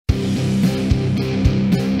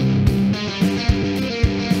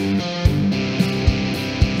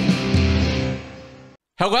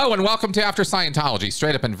Hello and welcome to After Scientology,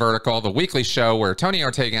 Straight Up and Vertical, the weekly show where Tony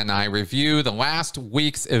Ortega and I review the last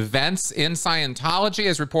week's events in Scientology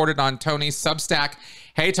as reported on Tony's Substack.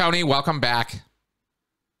 Hey, Tony, welcome back.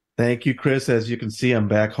 Thank you, Chris. As you can see, I'm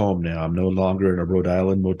back home now. I'm no longer in a Rhode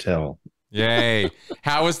Island motel. Yay.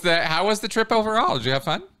 How was the trip overall? Did you have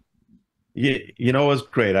fun? You know, it was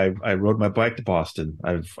great. I rode my bike to Boston.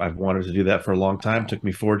 I've wanted to do that for a long time. It took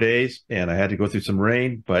me 4 days, and I had to go through some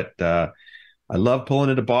rain, but I love pulling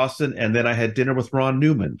into Boston. And then I had dinner with Ron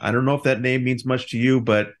Newman. I don't know if that name means much to you,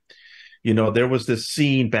 but you know, there was this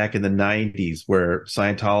scene back in the 90s where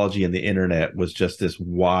Scientology and the internet was just this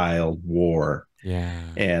wild war. Yeah.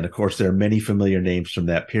 And of course, there are many familiar names from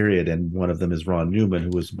that period. And one of them is Ron Newman,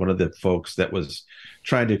 who was one of the folks that was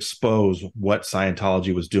trying to expose what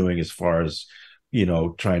Scientology was doing as far as, you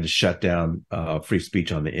know, trying to shut down free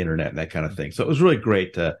speech on the internet and that kind of thing. So it was really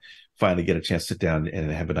great to finally get a chance to sit down and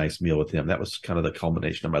have a nice meal with him. That was kind of the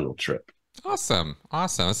culmination of my little trip. Awesome.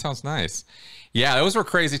 Awesome. That sounds nice. Yeah, those were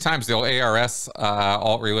crazy times. The old ARS,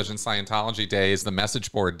 alt-religion Scientology days, the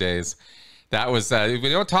message board days. That was, we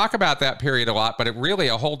don't talk about that period a lot, but it really,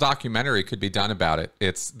 a whole documentary could be done about it.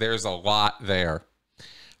 There's a lot there.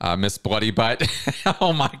 Miss Bloody Butt.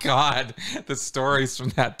 Oh my God. The stories from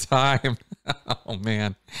that time. Oh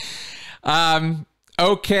man.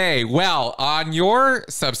 Okay, well, on your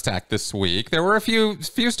Substack this week, there were a few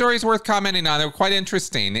stories worth commenting on. They were quite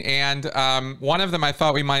interesting, and one of them I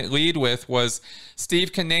thought we might lead with was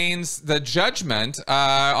Steve Cannane's the judgment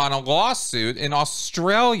on a lawsuit in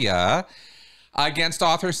Australia against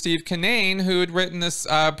author Steve Cannane, who had written this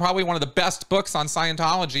probably one of the best books on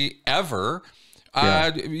Scientology ever.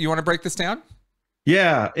 You want to break this down?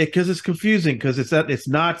 Yeah, because it's confusing because it's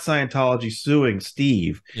not Scientology suing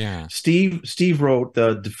Steve. Yeah. Steve wrote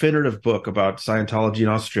the definitive book about Scientology in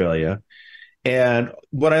Australia. And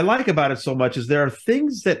what I like about it so much is there are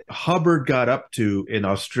things that Hubbard got up to in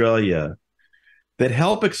Australia that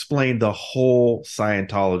help explain the whole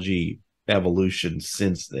Scientology evolution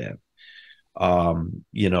since then.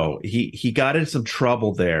 You know, he got in some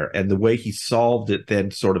trouble there, and the way he solved it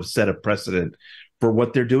then sort of set a precedent for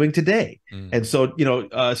what they're doing today. And so, you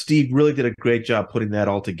know, Steve really did a great job putting that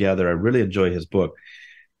all together. I really enjoy his book.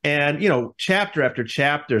 And, you know, chapter after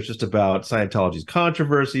chapter is just about Scientology's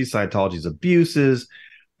controversies, Scientology's abuses.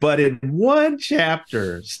 But in one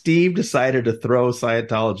chapter, Steve decided to throw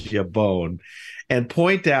Scientology a bone and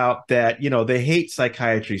point out that, you know, they hate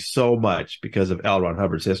psychiatry so much because of L. Ron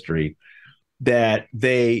Hubbard's history that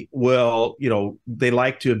they will, you know, they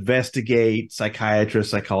like to investigate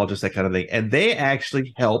psychiatrists, psychologists, that kind of thing. And they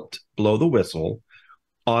actually helped blow the whistle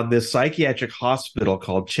on this psychiatric hospital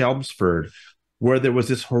called Chelmsford, where there was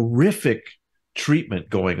this horrific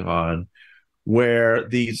treatment going on where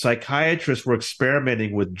the psychiatrists were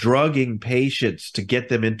experimenting with drugging patients to get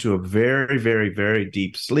them into a very, very, very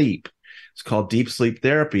deep sleep. It's called deep sleep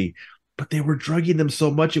therapy. But they were drugging them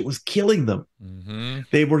so much it was killing them.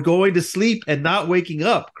 They were going to sleep and not waking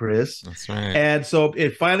up, Chris. That's right. And so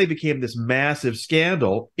it finally became this massive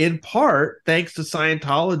scandal, in part thanks to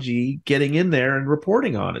Scientology getting in there and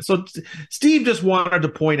reporting on it. So Steve just wanted to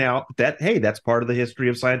point out that, hey, that's part of the history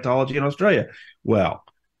of Scientology in Australia. Well,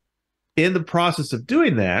 in the process of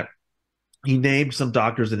doing that, he named some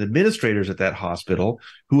doctors and administrators at that hospital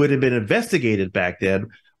who had been investigated back then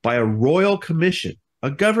by a royal commission, a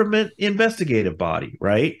government investigative body,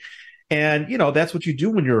 right? And, you know, that's what you do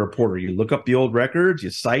when you're a reporter. You look up the old records, you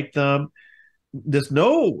cite them. There's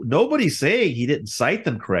nobody saying he didn't cite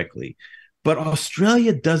them correctly. But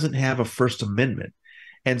Australia doesn't have a First Amendment.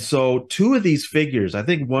 And so two of these figures, I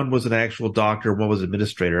think one was an actual doctor, one was an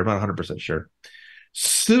administrator, I'm not 100% sure,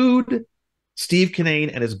 sued Steve Cannane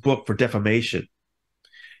and his book for defamation.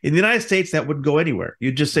 In the United States, that wouldn't go anywhere.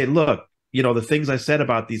 You'd just say, look, you know, the things I said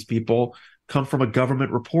about these people come from a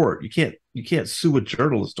government report. You can't sue a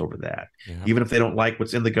journalist over that, even if they don't like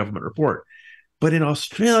what's in the government report. But in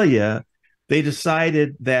Australia, they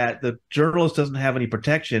decided that the journalist doesn't have any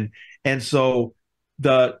protection. And so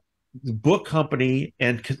the book company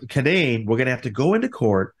and Cannane were going to have to go into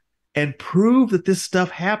court and prove that this stuff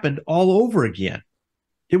happened all over again.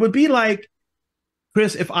 It would be like,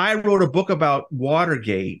 Chris, if I wrote a book about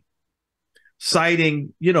Watergate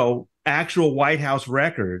citing, you know, actual White House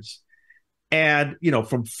records and, you know,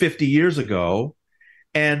 from 50 years ago,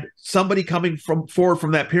 and somebody coming forward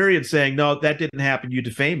from that period saying, no, that didn't happen, you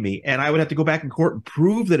defamed me, and I would have to go back in court and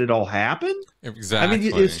prove that it all happened. Exactly. I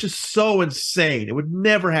mean, it's just so insane. It would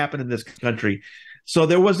never happen in this country. So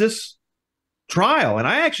there was this trial, and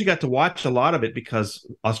I actually got to watch a lot of it because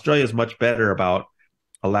Australia is much better about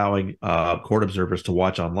allowing court observers to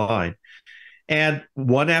watch online. And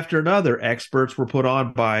one after another, experts were put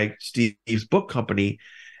on by Steve's book company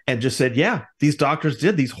and just said, yeah, these doctors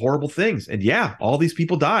did these horrible things. And yeah, all these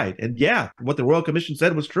people died. And yeah, what the Royal Commission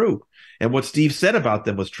said was true. And what Steve said about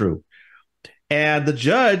them was true. And the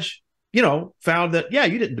judge, found that, yeah,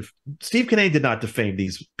 Steve Cannane did not defame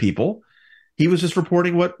these people. He was just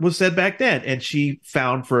reporting what was said back then. And she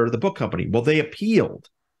found for the book company. Well, they appealed.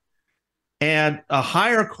 And a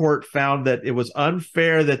higher court found that it was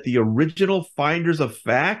unfair that the original finders of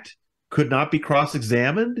fact could not be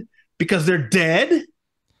cross-examined because they're dead.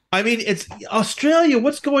 I mean, it's Australia.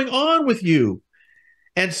 What's going on with you?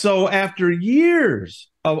 And so after years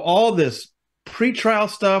of all this pretrial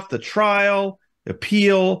stuff, the trial,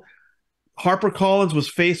 appeal, HarperCollins was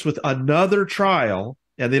faced with another trial,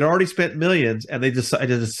 and they'd already spent millions, and they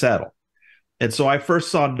decided to settle. And so I first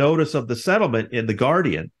saw notice of the settlement in The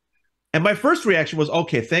Guardian. And my first reaction was,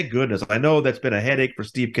 okay, thank goodness. I know that's been a headache for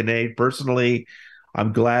Steve Cannane personally.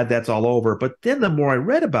 I'm glad that's all over. But then the more I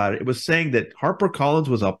read about it, it was saying that HarperCollins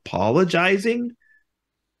was apologizing.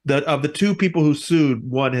 Of the two people who sued,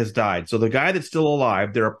 one has died. So the guy that's still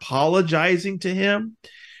alive, they're apologizing to him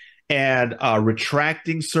and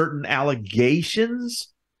retracting certain allegations.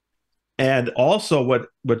 And also what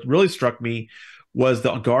really struck me was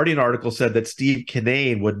the Guardian article said that Steve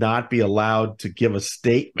Cannane would not be allowed to give a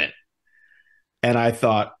statement. And I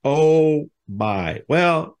thought, oh my,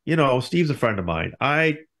 well, Steve's a friend of mine.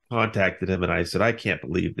 I contacted him and I said, I can't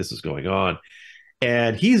believe this is going on.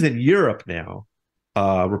 And he's in Europe now,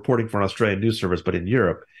 reporting for an Australian news service, but in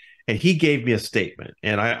Europe. And he gave me a statement.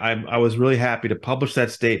 And I was really happy to publish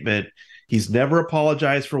that statement. He's never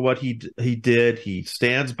apologized for what he did. He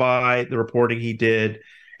stands by the reporting he did.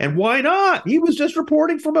 And why not? He was just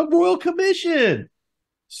reporting from a royal commission.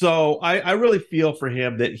 So I really feel for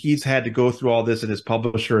him that he's had to go through all this, and his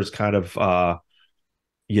publisher has kind of, put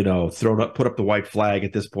up the white flag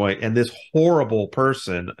at this point. And this horrible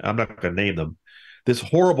person, I'm not going to name them, this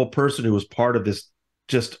horrible person who was part of this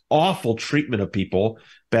just awful treatment of people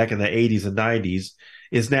back in the 80s and 90s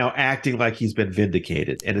is now acting like he's been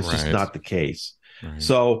vindicated. And it's just not the case. Right.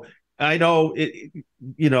 So I know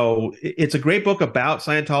it's a great book about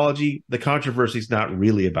Scientology. The controversy is not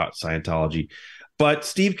really about Scientology. But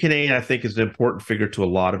Steve Cannane, I think, is an important figure to a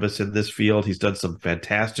lot of us in this field. He's done some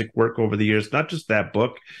fantastic work over the years, not just that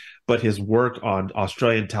book, but his work on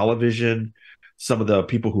Australian television. Some of the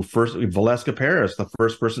people who Valeska Paris, the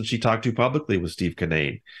first person she talked to publicly was Steve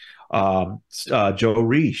Cannane. Joe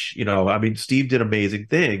Reish, Steve did amazing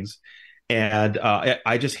things. And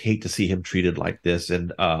I just hate to see him treated like this.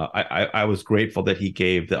 And I was grateful that he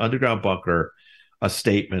gave the Underground Bunker a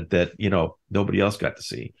statement that, nobody else got to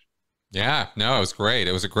see. Yeah, no, it was great.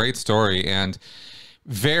 It was a great story, and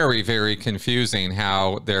very, very confusing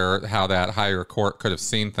how that higher court could have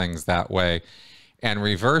seen things that way and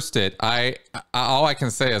reversed it. All I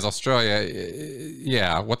can say is Australia,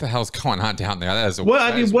 yeah, what the hell's going on down there? That is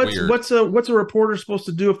weird. What's a reporter supposed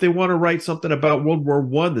to do if they want to write something about World War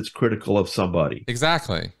I that's critical of somebody?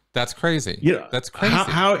 Exactly. That's crazy. That's crazy.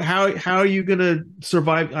 How are you going to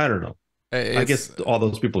survive? I don't know. I guess all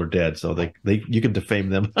those people are dead, so you can defame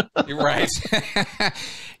them. Right.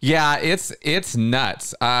 Yeah, it's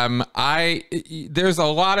nuts. There's a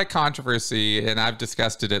lot of controversy, and I've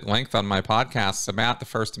discussed it at length on my podcasts about the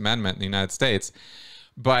First Amendment in the United States.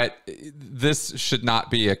 But this should not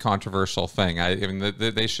be a controversial thing.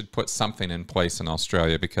 They should put something in place in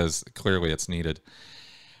Australia because clearly it's needed.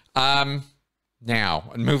 Now,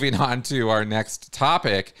 moving on to our next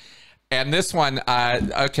topic. And this one,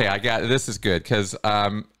 okay, this is good because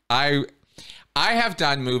I have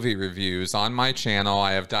done movie reviews on my channel.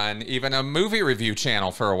 I have done even a movie review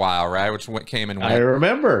channel for a while, right? Which came and went. I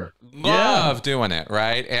remember. Love doing it,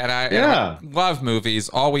 right? And I love movies,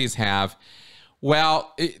 always have.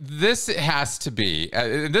 Well, this has to be,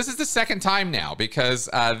 this is the second time now because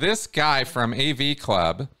this guy from AV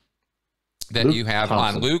Club that Luke you have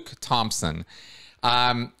Thompson. On, Luke Thompson,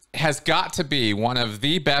 has got to be one of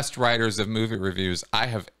the best writers of movie reviews I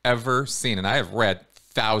have ever seen, and I have read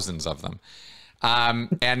thousands of them. And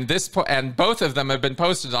both of them have been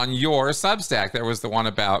posted on your Substack. There was the one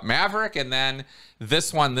about Maverick, and then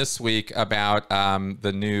this one this week about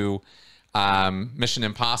the new Mission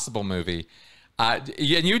Impossible movie. And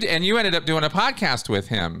you ended up doing a podcast with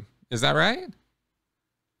him. Is that right?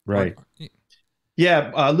 Right.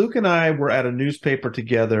 Yeah, Luke and I were at a newspaper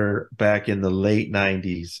together back in the late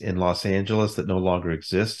 90s in Los Angeles that no longer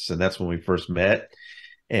exists, and that's when we first met.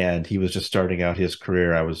 And he was just starting out his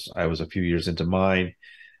career. I was a few years into mine,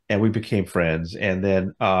 and we became friends. And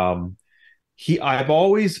then I've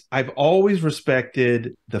always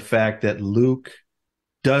respected the fact that Luke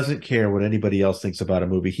doesn't care what anybody else thinks about a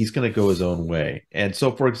movie. He's going to go his own way. And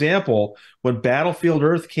so, for example, when Battlefield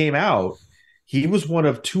Earth came out, he was one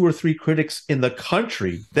of 2 or 3 critics in the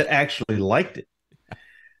country that actually liked it.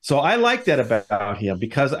 So I like that about him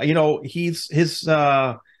because he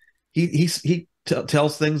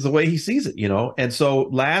tells things the way he sees it, And so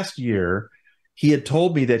last year he had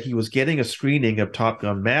told me that he was getting a screening of Top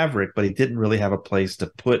Gun Maverick, but he didn't really have a place to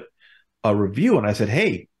put a review. And I said,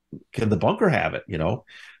 hey, can the bunker have it?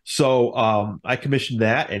 So I commissioned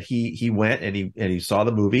that, and he went and he saw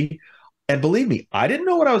the movie. And believe me, I didn't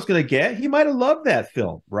know what I was going to get. He might have loved that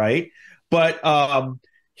film, right? But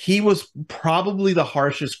he was probably the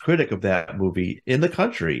harshest critic of that movie in the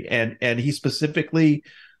country, and he specifically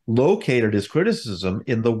located his criticism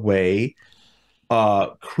in the way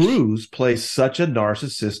Cruise plays such a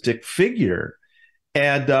narcissistic figure.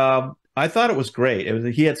 And I thought it was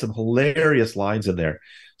great. He had some hilarious lines in there.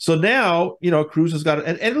 So now, Cruise has got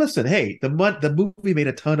it. And listen, hey, the movie made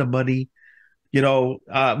a ton of money.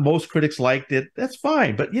 Most critics liked it. That's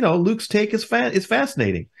fine. But, Luke's take is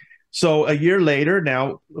fascinating. So a year later,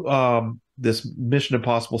 now this Mission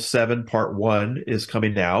Impossible 7 Part 1 is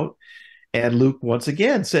coming out. And Luke once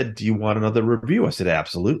again said, do you want another review? I said,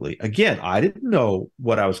 absolutely. Again, I didn't know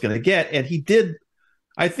what I was going to get. And he did.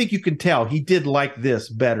 I think you can tell he did like this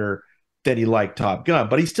better than he liked Top Gun.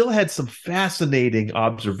 But he still had some fascinating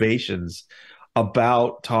observations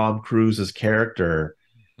about Tom Cruise's character.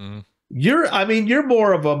 Mm-hmm. You're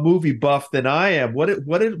more of a movie buff than I am.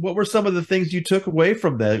 What were some of the things you took away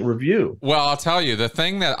from the review? Well, I'll tell you, the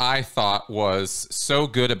thing that I thought was so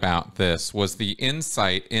good about this was the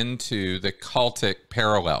insight into the cultic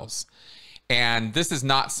parallels. And this is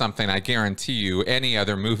not something I guarantee you any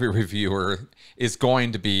other movie reviewer is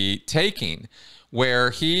going to be taking, where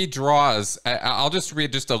he draws, I'll just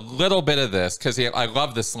read just a little bit of this because I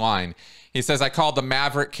love this line. He says, I called the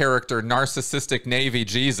Maverick character narcissistic Navy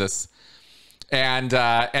Jesus.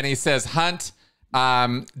 And he says, Hunt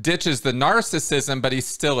ditches the narcissism, but he's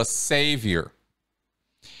still a savior.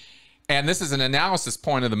 And this is an analysis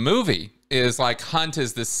point of the movie, is like Hunt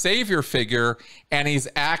is the savior figure, and he's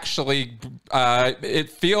actually, it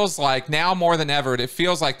feels like now more than ever, it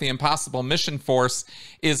feels like the Impossible Mission Force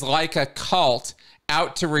is like a cult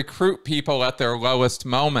out to recruit people at their lowest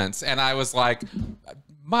moments. And I was like,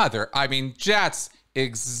 Jets,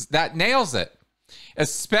 that nails it.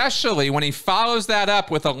 Especially when he follows that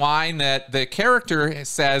up with a line that the character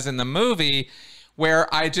says in the movie, where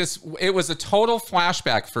it was a total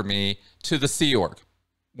flashback for me to the Sea Org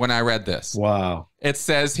when I read this. Wow. It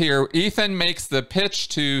says here, Ethan makes the pitch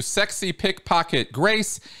to sexy pickpocket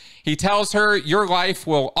Grace. He tells her, your life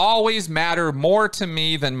will always matter more to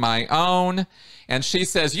me than my own. And she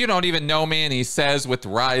says, you don't even know me. And he says with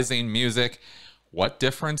rising music, what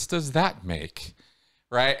difference does that make?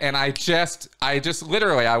 Right. And I just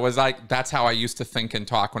literally, I was like, that's how I used to think and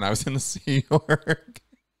talk when I was in the Sea Org.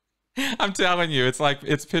 I'm telling you,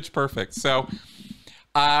 it's pitch perfect. So,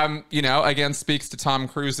 again, speaks to Tom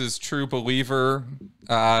Cruise's true believer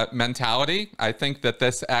mentality. I think that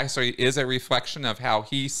this actually is a reflection of how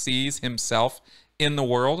he sees himself in the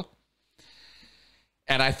world.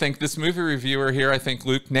 And I think this movie reviewer here, I think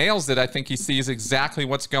Luke nails it. I think he sees exactly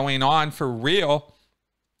what's going on for real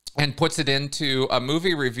and puts it into a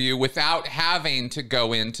movie review without having to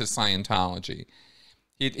go into Scientology.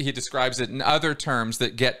 He describes it in other terms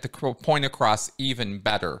that get the point across even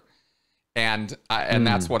better. And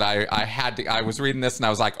that's what I had to, I was reading this and I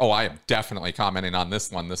was like, oh, I am definitely commenting on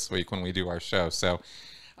this one this week when we do our show. So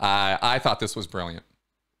I thought this was brilliant.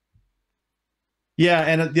 Yeah.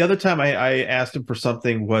 And the other time I asked him for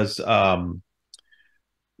something was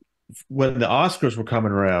when the Oscars were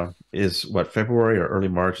coming around, is what, February or early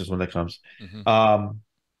March is when that comes. Mm-hmm.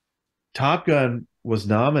 Top Gun was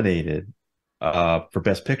nominated for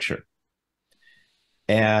Best Picture.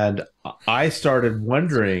 And I started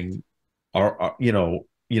wondering,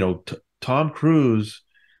 Tom Cruise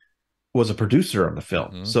was a producer on the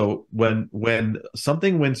film. Mm-hmm. So when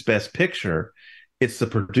something wins Best Picture, it's the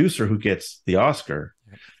producer who gets the Oscar.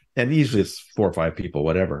 Yep. And usually it's 4 or 5 people,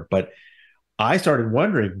 whatever. But I started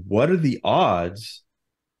wondering, what are the odds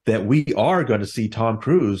that we are going to see Tom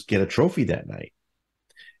Cruise get a trophy that night?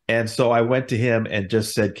 And so I went to him and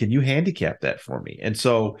just said, can you handicap that for me? And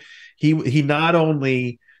so he not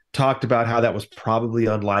only talked about how that was probably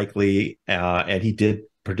unlikely, and he did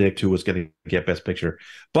predict who was going to get Best Picture,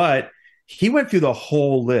 but he went through the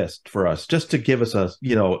whole list for us just to give us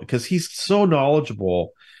because he's so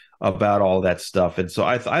knowledgeable about all that stuff. And so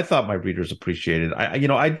I thought my readers appreciated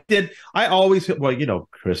it. I always,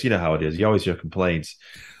 Chris, you know how it is. You always hear complaints.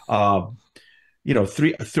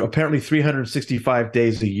 apparently 365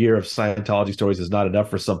 days a year of Scientology stories is not enough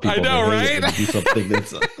for some people. I know, right? To do something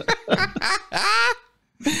that's.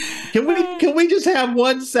 Can we just have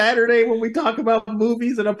one Saturday when we talk about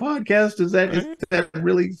movies in a podcast? Is that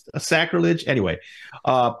really a sacrilege? Anyway,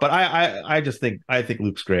 but I just think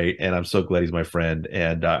Luke's great, and I'm so glad he's my friend,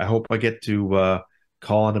 and I hope I get to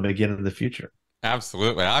call on him again in the future.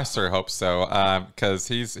 Absolutely, I sure hope so, because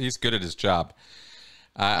he's good at his job.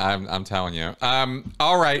 I'm telling you.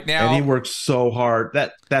 All right, now, and he works so hard.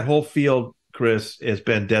 That whole field, Chris, has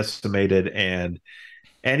been decimated, and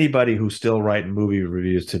anybody who's still writing movie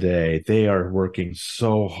reviews today, they are working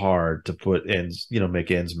so hard to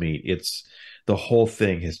make ends meet. It's the whole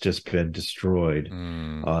thing has just been destroyed.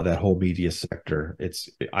 That whole media sector.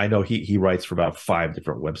 I know he writes for about 5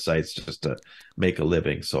 different websites just to make a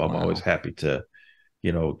living. So I'm always happy to,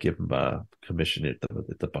 give him a commission at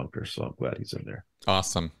the bunker. So I'm glad he's in there.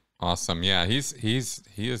 Awesome. Yeah, he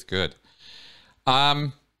is good.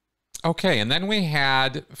 Okay, and then we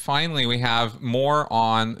have more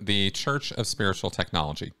on the Church of Spiritual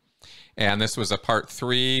Technology. And this was a part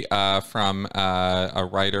 3 from a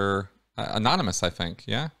writer, anonymous, I think.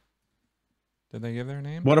 Yeah? Did they give their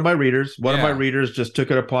name? One of my readers just took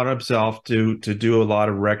it upon himself to do a lot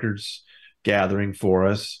of records gathering for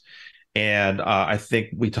us. And I think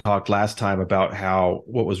we talked last time about how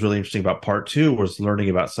what was really interesting about part 2 was learning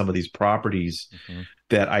about some of these properties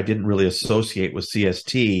that I didn't really associate with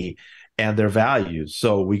CST and their values.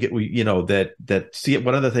 So one of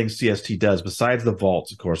the things CST does, besides the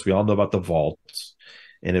vaults, of course, we all know about the vaults.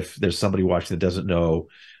 And if there's somebody watching that doesn't know,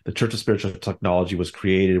 the Church of Spiritual Technology was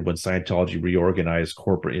created when Scientology reorganized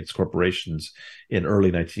its corporations in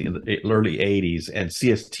early 80s, and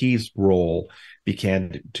CST's role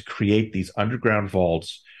began to create these underground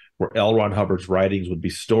vaults where L. Ron Hubbard's writings would be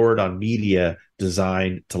stored on media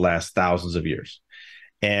designed to last thousands of years.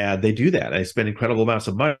 And they do that. They spend incredible amounts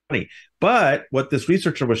of money. But what this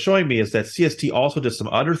researcher was showing me is that CST also does some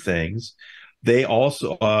other things. They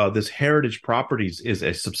also, this Heritage Properties is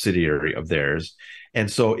a subsidiary of theirs. And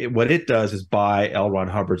so what it does is buy L. Ron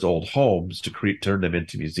Hubbard's old homes to turn them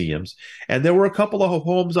into museums. And there were a couple of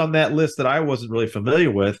homes on that list that I wasn't really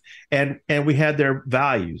familiar with, and we had their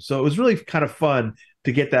values. So it was really kind of fun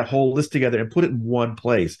to get that whole list together and put it in one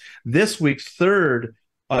place. This week's third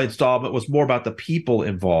installment was more about the people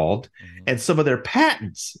involved and some of their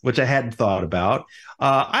patents, which I hadn't thought about.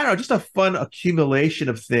 I don't know, just a fun accumulation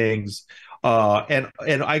of things. And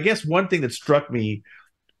I guess one thing that struck me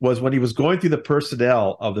was when he was going through the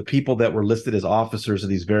personnel of the people that were listed as officers in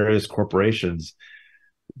these various corporations,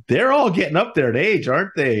 they're all getting up there in age,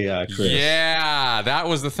 aren't they, Chris? Yeah, that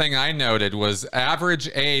was the thing I noted, was average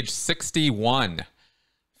age 61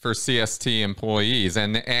 for CST employees.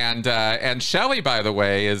 And Shelley, by the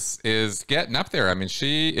way, is getting up there. I mean,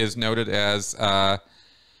 she is noted as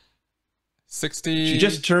 60. She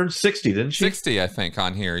just turned 60, didn't she? 60, I think,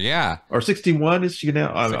 on here. Yeah. Or 61 is she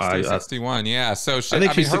now? 61, yeah. So I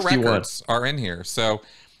think she's her 61. records are in here. So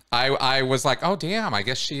I was like, oh, damn, I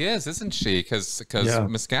guess she is, isn't she? Because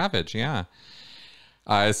Miscavige, yeah.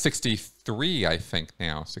 63, I think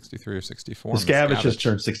now. 63 or 64. Miscavige just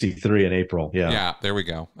turned 63 in April. Yeah. Yeah, there we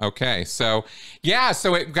go. Okay. So, yeah,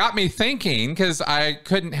 so it got me thinking, because I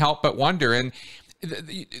couldn't help but wonder. And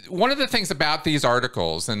one of the things about these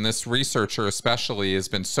articles, and this researcher especially has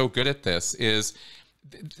been so good at this, is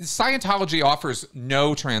Scientology offers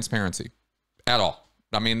no transparency at all.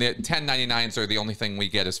 I mean, the 1099s are the only thing we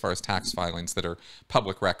get as far as tax filings that are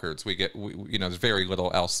public records. There's very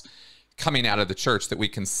little else coming out of the church that we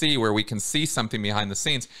can see, where we can see something behind the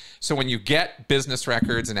scenes. So when you get business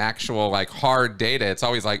records and actual like hard data, it's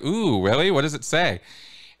always like, ooh, really? What does it say?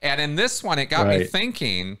 And in this one, it got me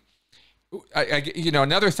thinking,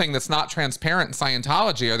 another thing that's not transparent in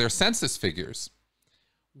Scientology are their census figures.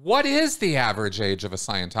 What is the average age of a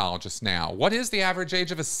Scientologist now? What is the average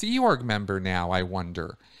age of a Sea Org member now, I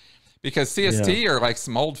wonder? Because CST are like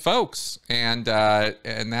some old folks, and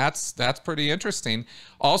that's pretty interesting.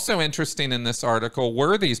 Also interesting in this article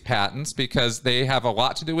were these patents, because they have a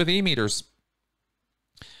lot to do with e-meters.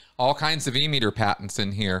 All kinds of e-meter patents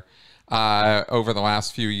in here over the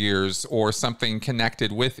last few years, or something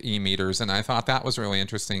connected with e-meters. And I thought that was really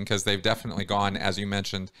interesting, because they've definitely gone, as you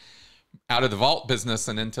mentioned, out of the vault business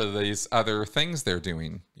and into these other things they're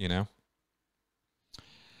doing,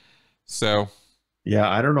 So, yeah,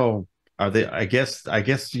 I don't know. Are they? I guess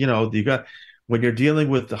you got, when you're dealing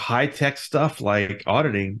with the high tech stuff like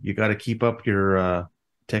auditing, you got to keep up your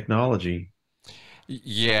technology.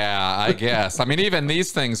 Yeah, I guess. I mean, even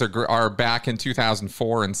these things are back in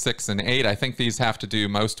 2004 and 6 and 8. I think these have to do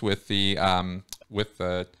most with the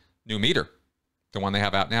new meter. The one they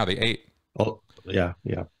have out now, the 8. Oh, yeah.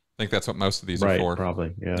 I think that's what most of these are for.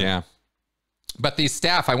 Probably. Yeah. Yeah. But these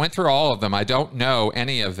staff, I went through all of them. I don't know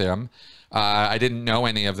any of them. I didn't know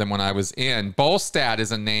any of them when I was in. Bolstad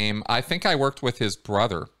is a name. I think I worked with his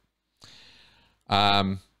brother.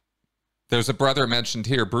 There's a brother mentioned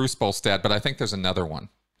here, Bruce Bolstad, but I think there's another one.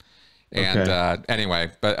 And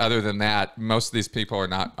anyway, but other than that, most of these people are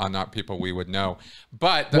not people we would know.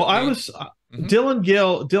 But Dylan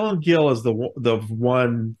Gill is the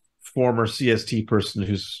one former CST person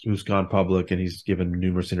who's gone public, and he's given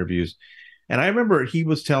numerous interviews. And I remember he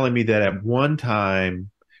was telling me that at one time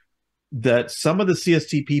that some of the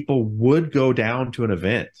CST people would go down to an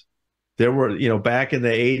event. There were, back in the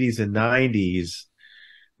 80s and 90s,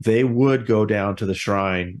 they would go down to the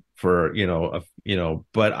shrine for,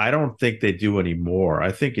 but I don't think they do anymore.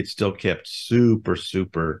 I think it's still kept super,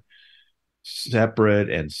 super separate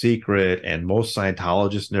and secret. And most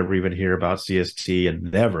Scientologists never even hear about CST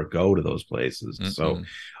and never go to those places. Mm-hmm. So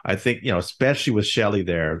I think, especially with Shelley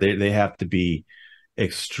they have to be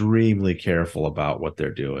extremely careful about what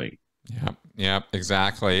they're doing. Yeah,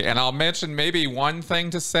 exactly. And I'll mention maybe one thing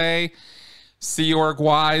to say, Sea Org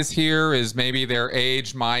wise here, is maybe their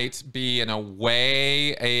age might be in a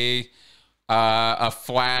way a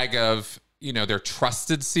flag of, they're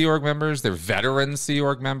trusted Sea Org members, they're veteran Sea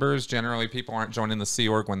Org members. Generally, people aren't joining the Sea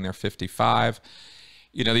Org when they're 55.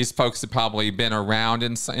 These folks have probably been around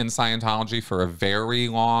in Scientology for a very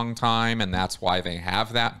long time, and that's why they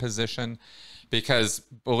have that position. Because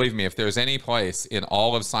believe me, if there's any place in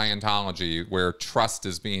all of Scientology where trust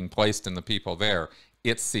is being placed in the people there,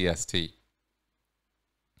 it's CST.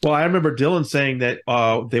 Well, I remember Dylan saying that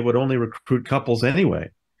they would only recruit couples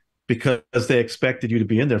anyway, because they expected you to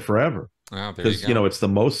be in there forever. Oh, there you go. It's the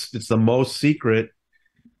most secret.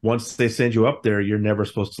 Once they send you up there, you're never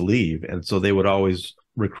supposed to leave, and so they would always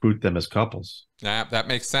recruit them as couples. Yeah, that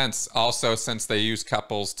makes sense. Also, since they use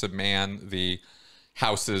couples to man the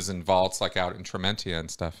houses and vaults, like out in Trementia and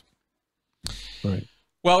stuff. Right.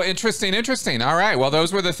 Well, interesting. All right. Well,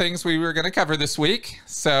 those were the things we were going to cover this week.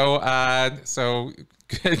 So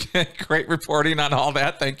great reporting on all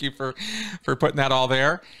that. Thank you for putting that all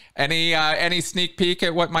there. Any sneak peek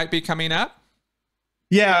at what might be coming up?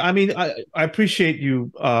 Yeah, I mean, I appreciate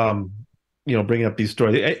you, bringing up these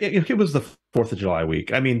stories. It was the 4th of July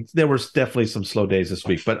week. I mean, there was definitely some slow days this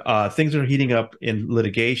week, but things are heating up in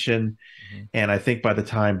litigation. Mm-hmm. And I think by the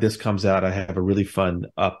time this comes out, I have a really fun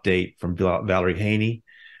update from Valerie Haney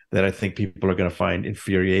that I think people are going to find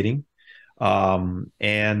infuriating. And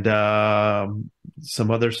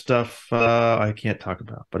some other stuff I can't talk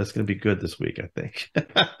about, but it's going to be good this week, I think.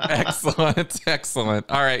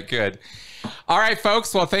 Excellent. All right, good. All right,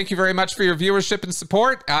 folks. Well, thank you very much for your viewership and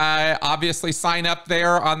support. Obviously, sign up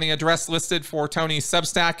there on the address listed for Tony's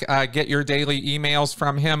Substack. Get your daily emails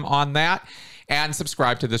from him on that, and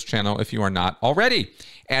subscribe to this channel if you are not already.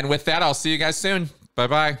 And with that, I'll see you guys soon.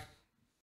 Bye-bye.